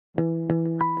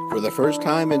For the first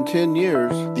time in 10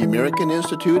 years, the American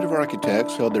Institute of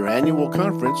Architects held their annual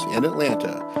conference in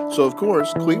Atlanta. So of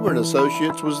course, Kleber and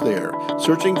Associates was there,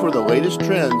 searching for the latest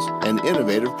trends and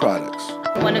innovative products.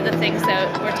 One of the things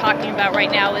that we're talking about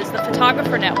right now is the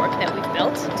photographer network that we've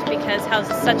built, because it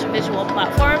houses such a visual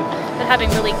platform that having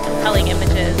really compelling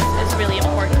images is really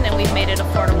important, and we've made it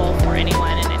affordable for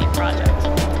anyone in any project.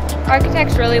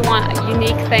 Architects really want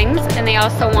unique things, and they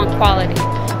also want quality.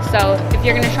 So if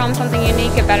you're going to show them something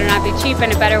unique, it better not be cheap and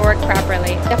it better work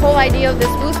properly. The whole idea of this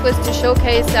booth was to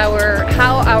showcase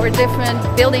how our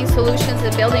different building solutions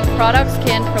and building products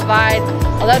can provide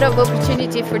a lot of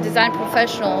opportunity for design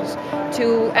professionals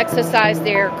to exercise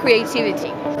their creativity.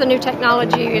 The new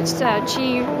technology, it's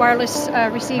Qi wireless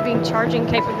receiving charging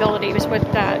capabilities with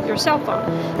your cell phone.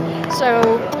 So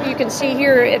you can see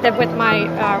here that with my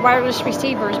wireless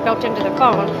receivers built into the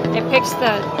phone, it picks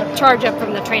the charge up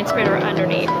from the transmitter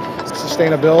underneath.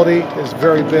 Sustainability is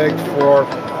very big for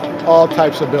all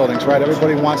types of buildings, right?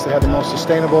 Everybody wants to have the most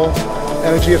sustainable,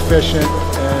 energy efficient,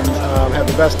 and have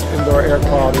the best indoor air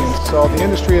quality. And so the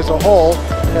industry as a whole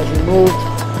has removed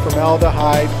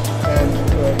formaldehyde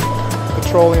and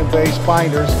petroleum-based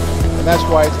binders, and that's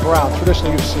why it's brown.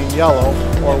 Traditionally you've seen yellow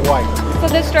or white. So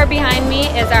this door behind me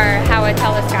is our AIA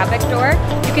telescopic door.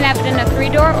 You can have it in a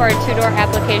 3-door or a 2-door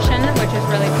application, which is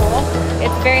really cool.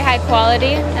 It's very high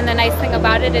quality, and the nice thing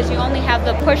about it is you only have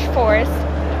the push force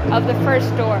of the first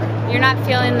door. You're not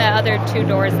feeling the other 2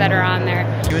 doors that are on there.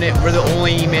 We're the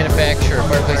only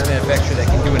fireplace manufacturer that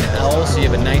can do an L, so you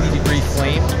have a 90-degree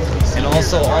flame. And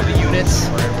also all the units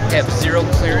have zero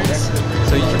clearance,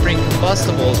 so you can bring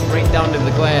combustibles right down to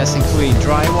the glass, including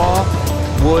drywall,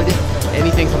 wood,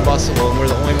 anything combustible, and we're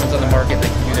the only ones on the market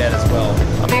that can do that as well.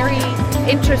 Very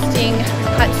interesting,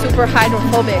 super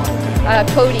hydrophobic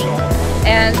coating,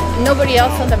 and nobody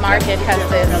else on the market has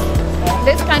this.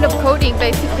 This kind of coating,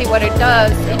 basically what it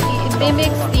does, it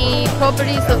mimics the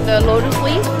properties of the lotus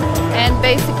leaf, and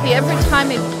basically every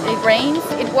time it rains,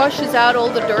 it washes out all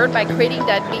the dirt by creating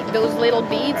those little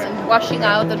beads and washing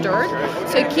out the dirt,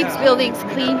 so it keeps buildings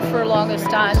clean for longest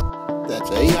time. That's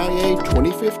AIA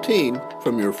 2015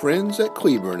 from your friends at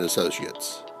Kleber and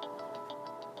Associates.